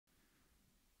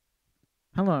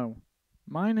Hello,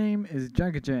 my name is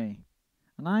Jagurjay,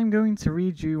 and I'm going to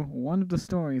read you one of the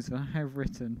stories that I have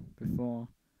written before.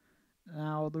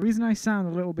 Now, the reason I sound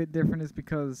a little bit different is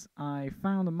because I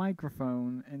found a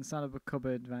microphone inside of a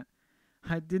cupboard that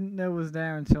I didn't know was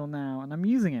there until now, and I'm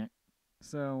using it.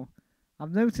 So,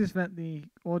 I've noticed that the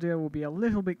audio will be a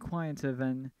little bit quieter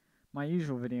than my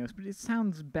usual videos, but it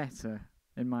sounds better,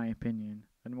 in my opinion,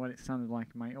 than what it sounded like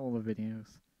in my older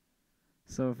videos.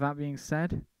 So, with that being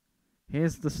said,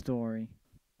 here's the story.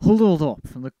 Huddled up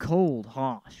from the cold,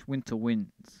 harsh winter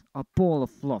winds, a ball of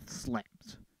fluff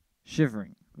slept,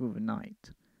 shivering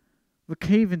overnight. The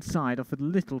cave inside offered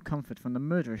little comfort from the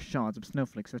murderous shards of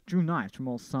snowflakes that drew knives from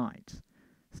all sides,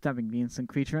 stabbing the innocent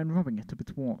creature and robbing it of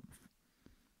its warmth.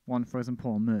 One frozen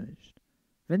paw emerged.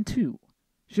 Then two,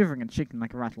 shivering and shaking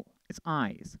like a rattle, its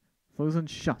eyes, frozen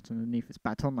shut underneath its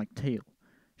baton-like tail,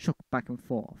 shook back and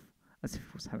forth as if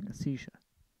it was having a seizure.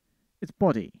 Its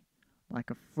body, like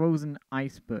a frozen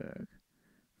iceberg,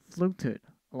 floated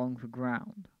along the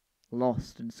ground,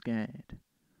 lost and scared.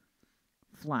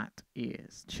 Flat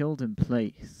ears chilled in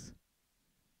place.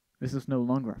 This was no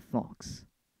longer a fox.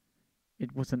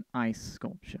 It was an ice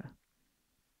sculpture.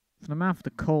 From the mouth of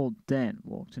the cold den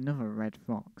walked another red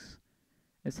fox.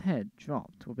 Its head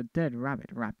dropped with a dead rabbit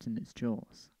wrapped in its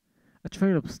jaws, a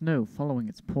trail of snow following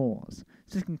its paws,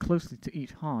 sticking closely to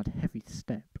each hard, heavy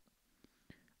step.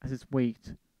 As its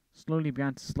weight slowly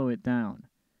began to slow it down,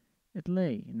 it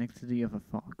lay next to the other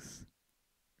fox,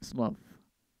 its love,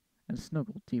 and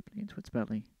snuggled deeply into its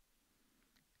belly.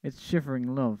 Its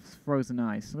shivering love's frozen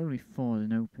eyes slowly thawed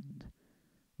and opened,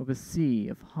 with a sea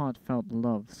of heartfelt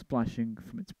love splashing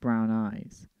from its brown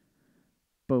eyes.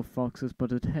 Both foxes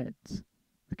butted heads,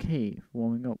 the cave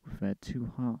warming up with their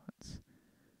two hearts.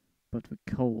 But the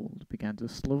cold began to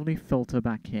slowly filter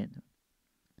back in.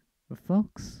 The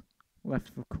fox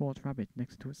left the caught rabbit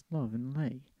next to its love and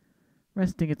lay,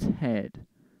 resting its head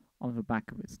on the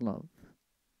back of its love.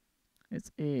 Its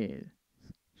ears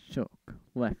shook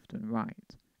left and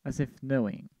right, as if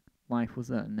knowing life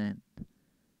was at an end.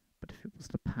 But if it was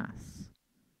to pass,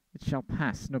 it shall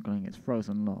pass snuggling its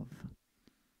frozen love.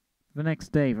 The next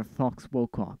day the fox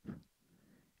woke up.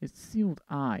 Its sealed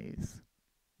eyes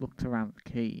looked around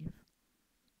the cave.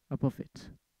 Above it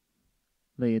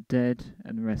lay a dead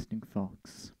and resting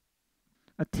fox.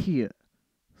 A tear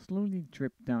slowly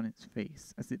dripped down its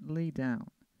face as it lay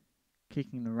down,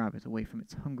 kicking the rabbit away from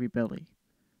its hungry belly,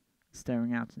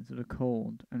 staring out into the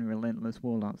cold and relentless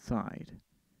world outside.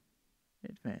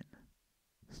 It then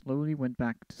slowly went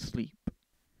back to sleep.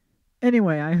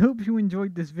 Anyway, I hope you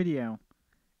enjoyed this video.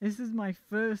 This is my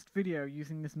first video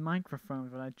using this microphone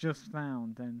that I just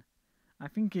found, and I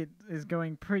think it is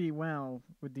going pretty well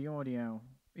with the audio,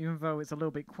 even though it's a little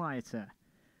bit quieter.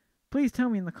 Please tell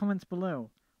me in the comments below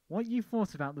what you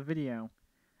thought about the video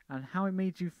and how it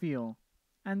made you feel,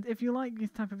 and if you like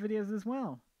these type of videos as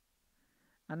well.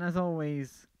 And as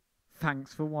always,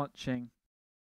 thanks for watching.